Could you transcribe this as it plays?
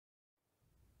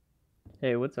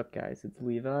Hey, what's up guys? It's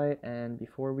Levi, and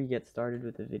before we get started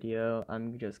with the video,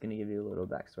 I'm just gonna give you a little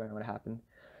backstory on what happened.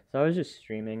 So I was just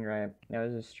streaming, right? I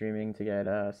was just streaming to get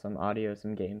some audio,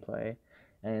 some gameplay,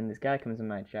 and this guy comes in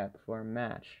my chat before a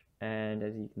match, and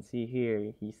as you can see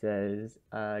here, he says,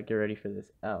 get ready for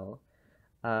this L.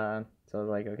 So I was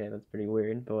like, okay, that's pretty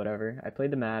weird, but whatever. I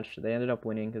played the match, they ended up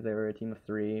winning because they were a team of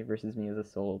 3 versus me as a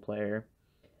solo player.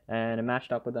 And I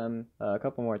matched up with them a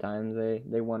couple more times.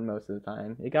 They won most of the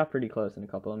time. It got pretty close in a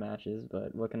couple of matches,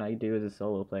 but what can I do as a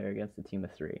solo player against a team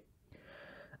of 3?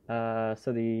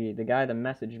 So the guy that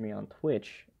messaged me on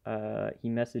Twitch, he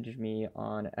messaged me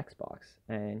on Xbox,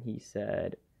 and he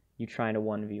said, "You trying to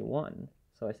 1v1?"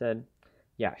 So I said,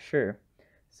 "Yeah, sure."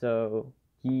 So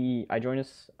I joined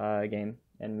his game,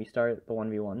 and we start the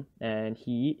 1v1, and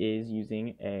he is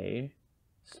using a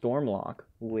Stormlock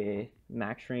with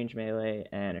max range melee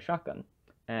and a shotgun,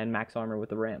 and max armor with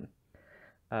the ram.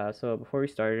 So before we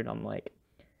started, I'm like,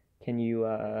 can you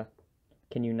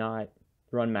not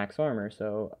run max armor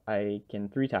so I can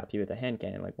 3-tap you with a hand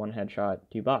cannon, like one headshot,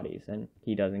 2 bodies, and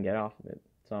he doesn't get off of it.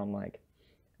 So I'm like,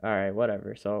 alright,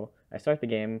 whatever. So I start the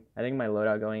game. I think my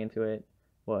loadout going into it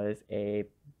was a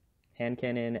hand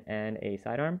cannon and a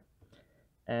sidearm,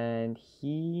 and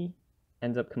he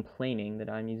ends up complaining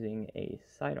that I'm using a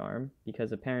sidearm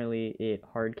because apparently it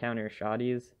hard counters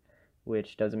shotties,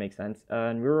 which doesn't make sense.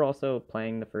 And we were also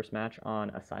playing the first match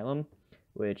on Asylum,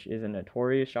 which is a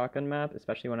notorious shotgun map,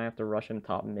 especially when I have to rush him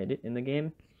top mid in the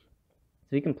game.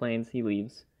 So he complains, he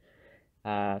leaves. So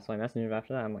I messaged him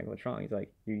after that. I'm like, what's wrong? He's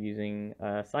like, you're using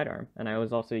a sidearm. And I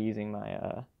was also using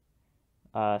my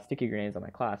sticky grenades on my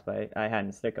class, but I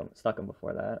hadn't stuck them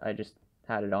before that. I just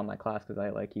had it on my class because I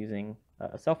like using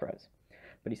self-res.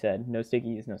 But he said, no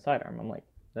stickies, no sidearm. I'm like,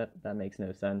 that makes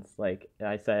no sense. Like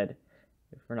I said,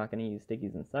 if we're not going to use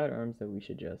stickies and sidearms, then we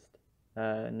should just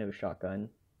no shotgun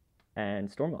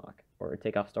and Stormlock, or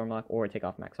take off Stormlock, or take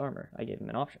off max armor. I gave him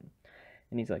an option.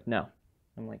 And he's like, no.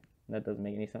 I'm like, that doesn't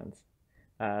make any sense.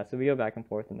 So we go back and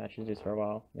forth in messages for a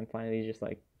while, and finally he's just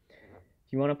like,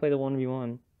 if you want to play the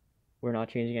 1v1, we're not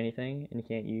changing anything, and you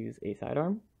can't use a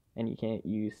sidearm, and you can't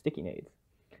use sticky nades.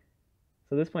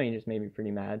 So at this point, he just made me pretty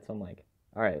mad, so I'm like,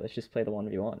 alright, let's just play the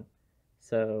 1v1.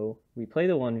 So we play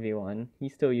the 1v1.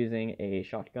 He's still using a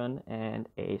shotgun and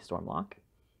a Stormlock.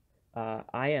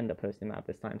 I end up hosting map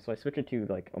this time, so I switch it to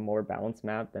like a more balanced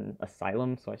map than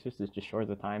Asylum, so I switched to just Shores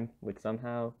of Time, which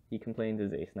somehow he complains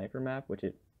is a sniper map, which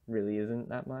it really isn't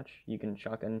that much. You can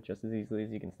shotgun just as easily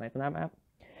as you can snipe on that map.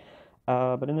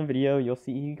 But in the video, you'll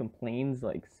see he complains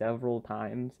like several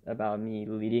times about me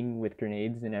leading with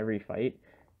grenades in every fight,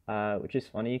 which is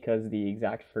funny because the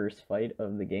exact first fight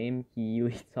of the game, he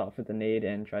leads off with a nade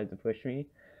and tries to push me,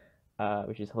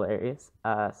 which is hilarious.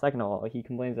 Second of all, he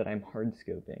complains that I'm hard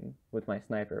scoping with my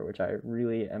sniper, which I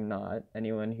really am not.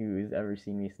 Anyone who's ever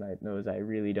seen me snipe knows I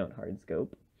really don't hard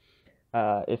scope.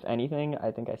 If anything,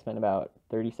 I think I spent about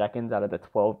 30 seconds out of the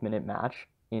 12-minute match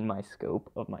in my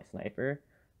scope of my sniper.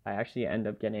 I actually end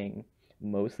up getting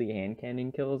mostly hand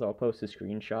cannon kills. I'll post a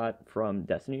screenshot from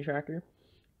Destiny Tracker.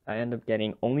 I end up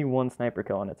getting only one sniper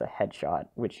kill, and it's a headshot,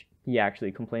 which he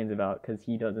actually complains about because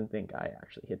he doesn't think I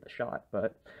actually hit the shot,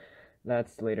 but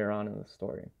that's later on in the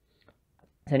story.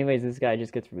 So anyways, this guy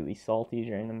just gets really salty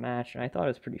during the match, and I thought it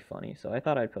was pretty funny, so I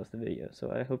thought I'd post the video,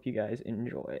 so I hope you guys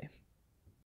enjoy.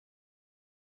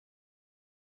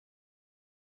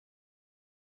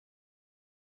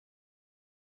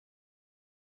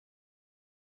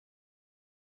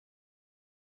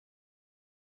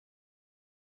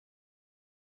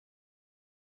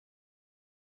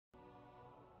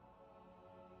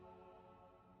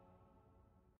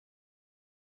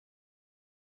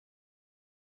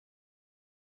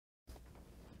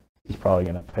 He's probably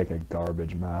gonna pick a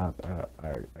garbage map.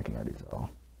 I can already tell.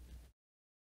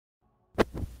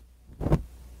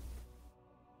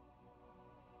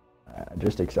 I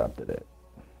just accepted it.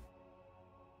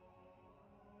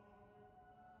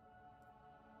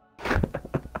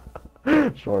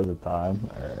 Short of time.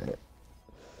 Alright.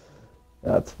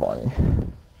 That's funny.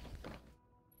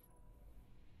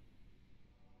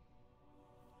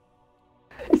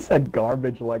 He said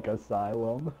garbage like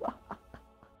Asylum.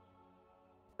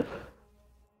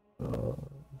 Oh,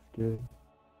 that's good.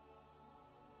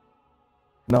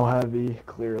 No heavy,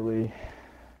 clearly.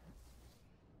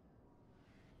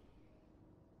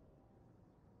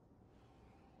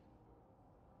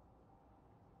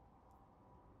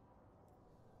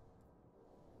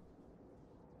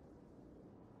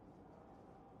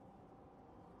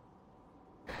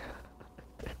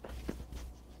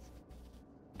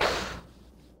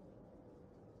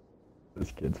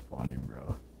 This kid's funny,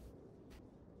 bro.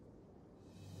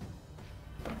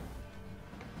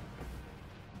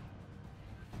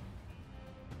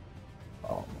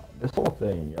 This whole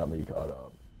thing got me caught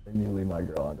up. They need to leave my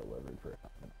girl undelivered for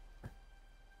half an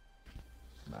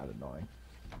hour. Mad annoying.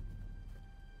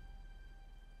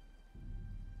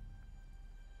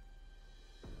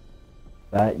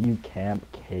 That you camp,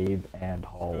 cave, and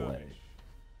hallway.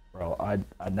 Bro,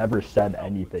 I never said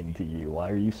anything to you. Why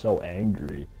are you so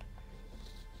angry?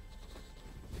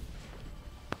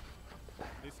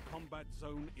 This combat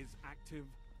zone is active.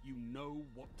 You know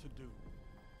what to do.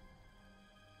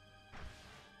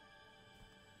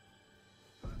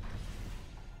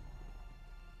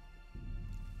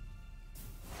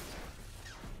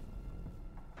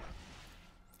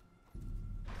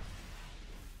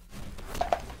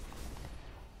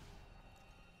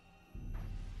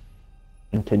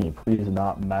 And can you please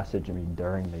not message me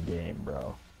during the game,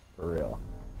 bro? For real.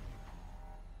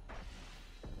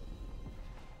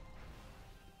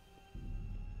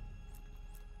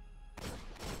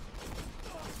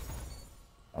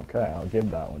 Okay, I'll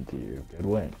give that one to you. Good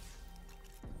win.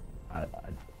 I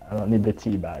don't need the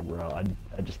teabag, bro.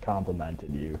 I just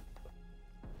complimented you.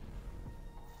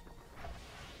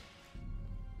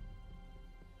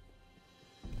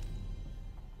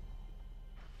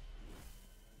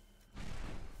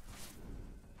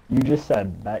 You just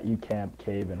said bet you camp,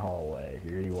 cave, and hallway.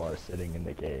 Here you are sitting in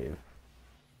the cave.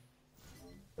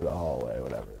 Or the hallway,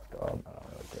 whatever it's called. I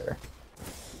don't really care.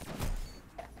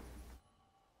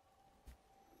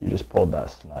 You just pulled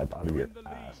that snipe out of your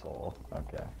asshole.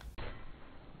 Okay.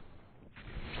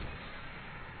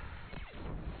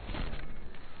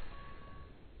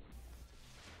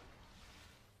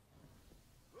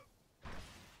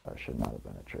 That should not have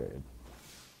been a trade.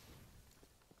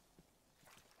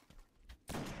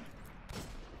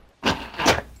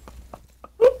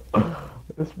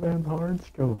 This man's hard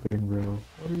scoping, bro.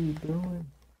 What are you doing?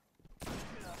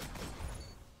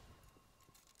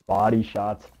 Body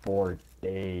shots for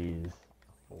days.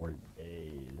 For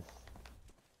days.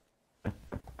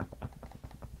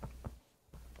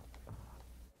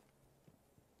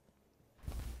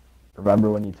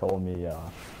 Remember when you told me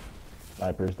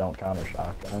snipers don't counter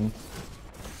shotguns?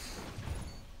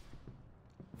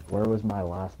 Where was my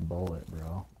last bullet,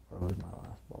 bro? Where was my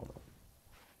last bullet?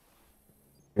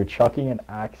 You're chucking an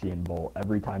Axion bolt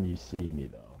every time you see me,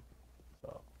 though.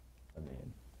 So, I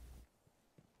mean...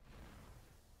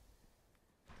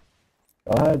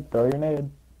 Go ahead, throw your nade.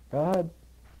 Go ahead.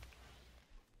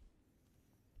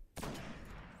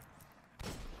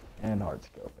 And hard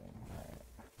scoping. Alright.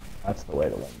 That's the way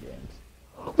to win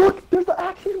games. Look! There's the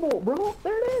Axion bolt, bro!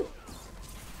 There it is!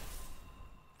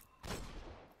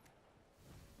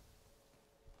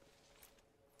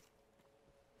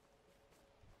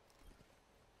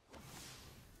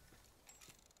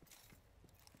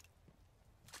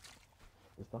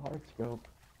 Where's the hard scope?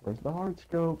 Where's the hard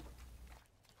scope?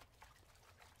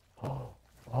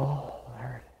 Oh,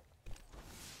 there it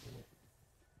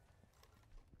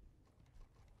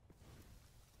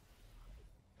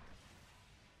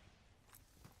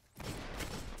is.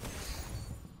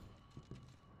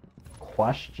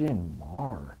 Question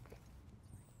mark.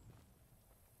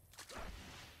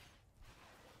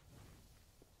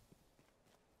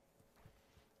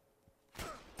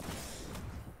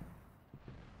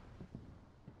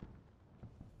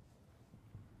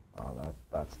 Oh,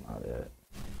 that's not it.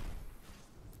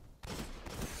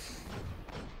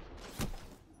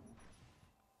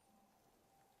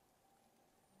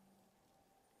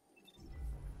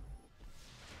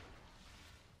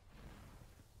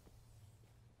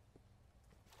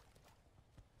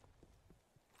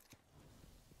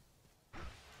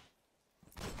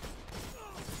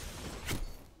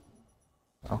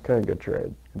 Okay, good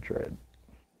trade. Good trade.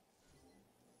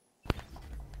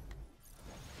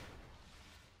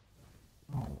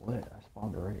 Oh, lit. I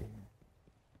spawned right here.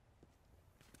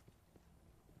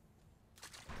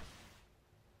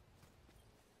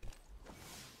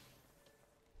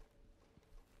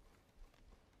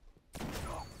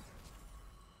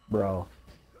 Bro,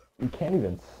 you can't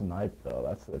even snipe though,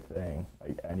 that's the thing.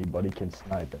 Like, anybody can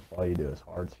snipe if all you do is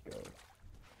hard scope.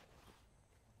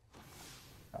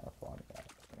 Kind of fun, actually.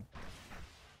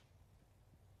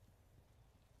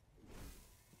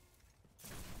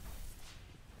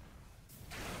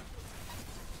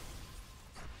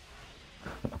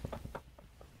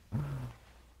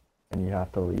 And you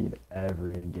have to lead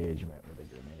every engagement with a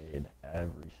grenade,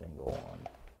 every single one.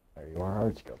 There you are,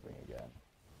 hard scoping again.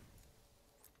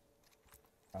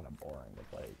 Kind of boring to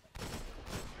play.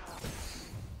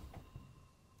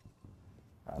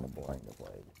 Kind of boring to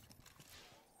play.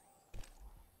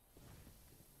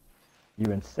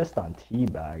 You insist on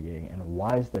teabagging, and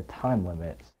why is the time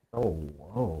limit so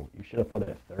low? You should have put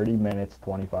it 30 minutes,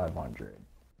 2,500.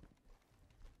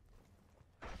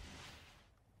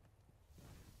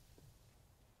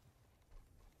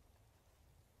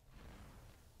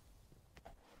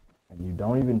 And you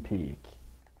don't even peek.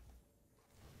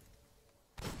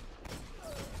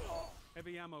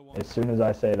 Heavy ammo on. As soon as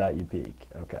I say that, you peek.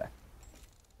 Okay.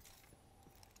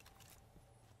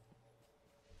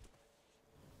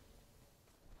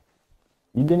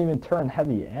 You didn't even turn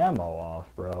heavy ammo off,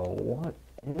 bro. What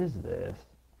is this?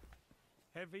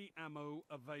 Heavy ammo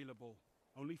available.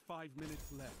 Only 5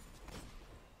 minutes left.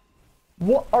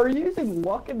 What? Are you using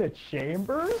luck in the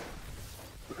chamber?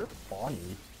 You're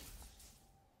funny.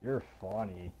 You're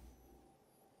funny.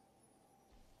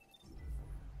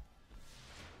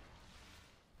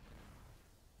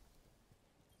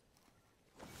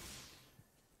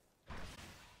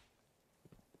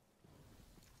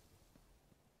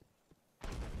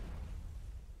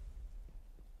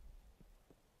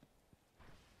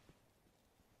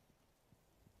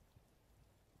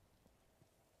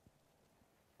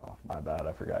 Oh, my bad.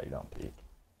 I forgot you don't peek.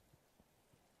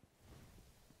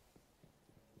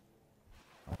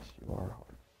 Unless you are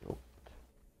hard doped.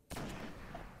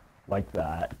 Like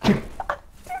that. Just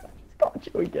got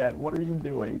you again. What are you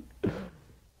doing?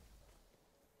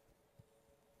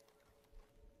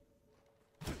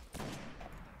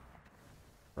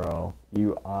 Bro,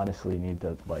 you honestly need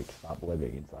to, like, stop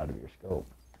living inside of your scope.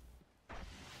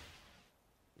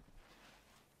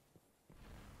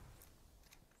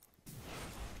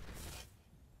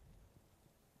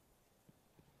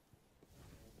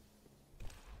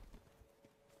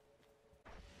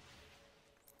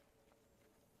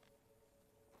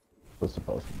 It was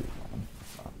supposed to be fun.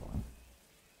 It's not fun.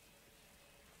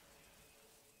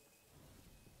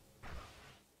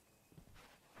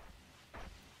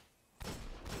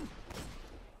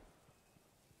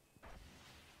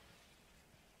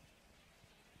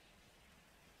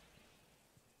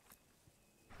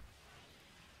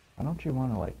 Why don't you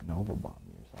want to, like, Nova Bomb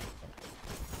me or something?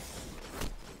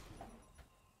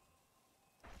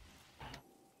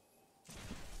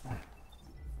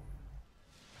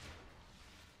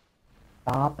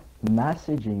 Stop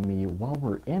messaging me while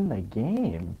we're in the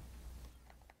game.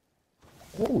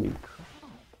 Holy crap.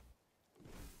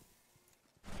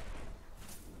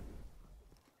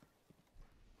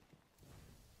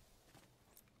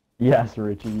 Yes,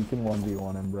 Richie, you can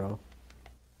 1v1 him, bro.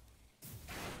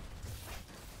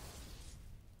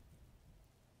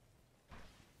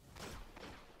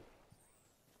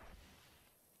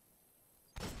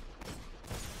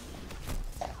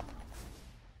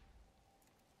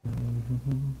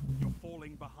 You're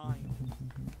falling behind.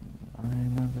 I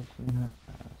never seen a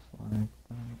ass like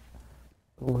that.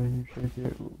 The way you shake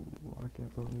it, ooh, I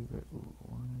can't believe it. Ooh,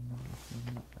 I never seen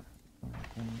a ass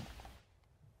like that.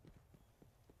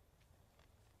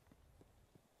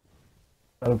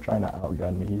 Instead of trying to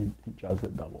outgun me, he does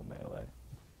it double melee.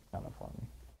 Kind of funny.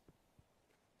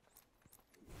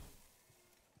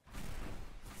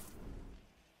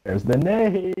 There's the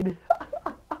nade!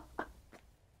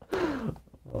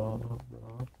 Oh,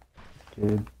 bro.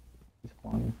 Kid. He's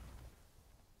funny.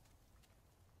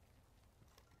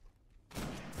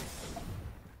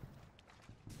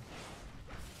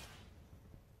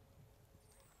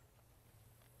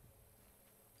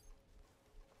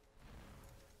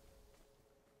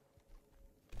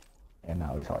 And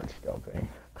now he's hard scoping.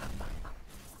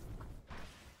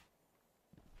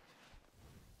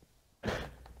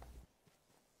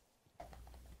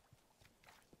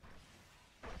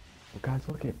 Oh, guys,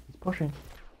 look it. He's pushing.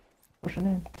 Pushing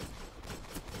in.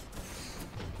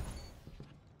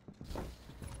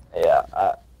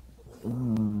 Yeah,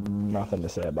 nothing to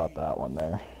say about that one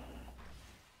there.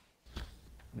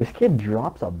 This kid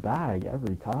drops a bag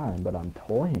every time, but I'm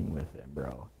toying with him,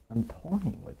 bro. I'm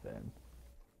toying with him.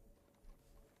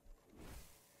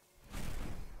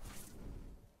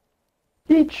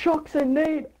 He chucks a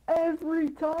nade every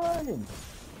time!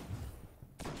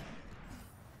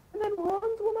 And then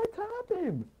runs when I tap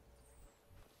him!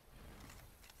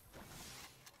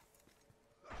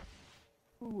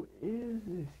 Who is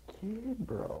this kid,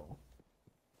 bro?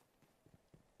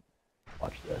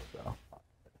 Watch this, though.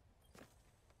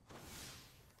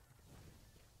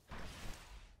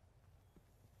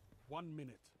 1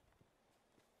 minute.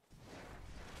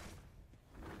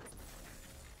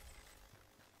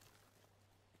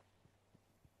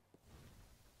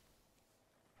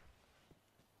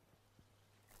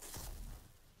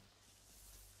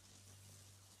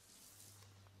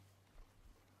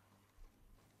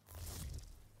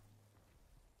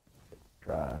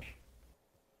 Trash.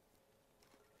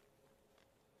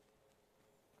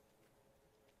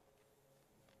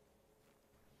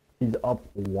 He's up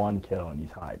 1 kill and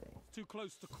he's hiding. Too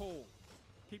close to call.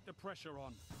 Keep the pressure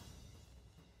on.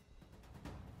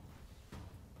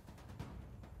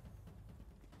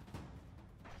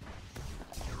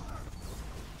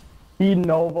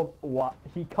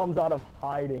 He comes out of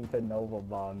hiding to Nova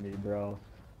bomb me, bro.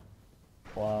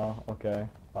 Wow, okay.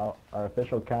 Well, our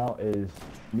official count is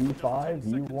me 5,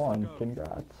 you 1.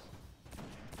 Congrats.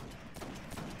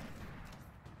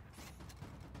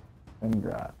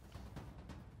 Congrats.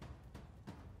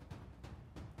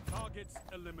 Targets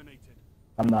eliminated.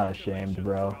 I'm not ashamed,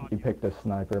 bro. You picked a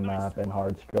sniper map and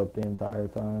hard scope the entire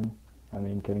time. I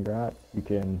mean, congrats. You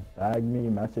can tag me,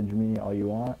 message me, all you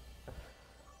want.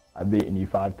 I've beaten you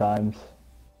 5 times.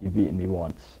 You've beaten me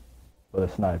once. With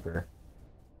a sniper.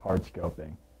 Hard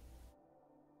scoping.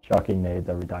 Chucking nades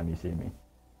every time you see me.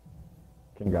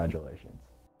 Congratulations.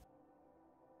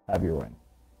 Have your win.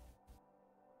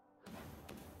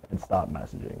 And stop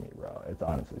messaging me, bro. It's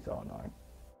honestly so annoying.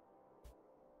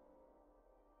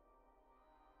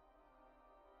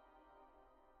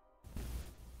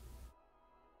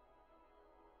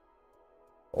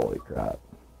 Holy crap.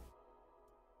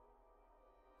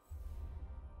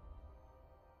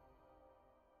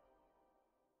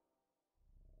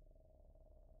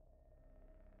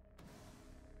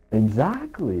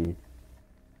 Exactly.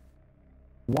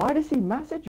 Why does he message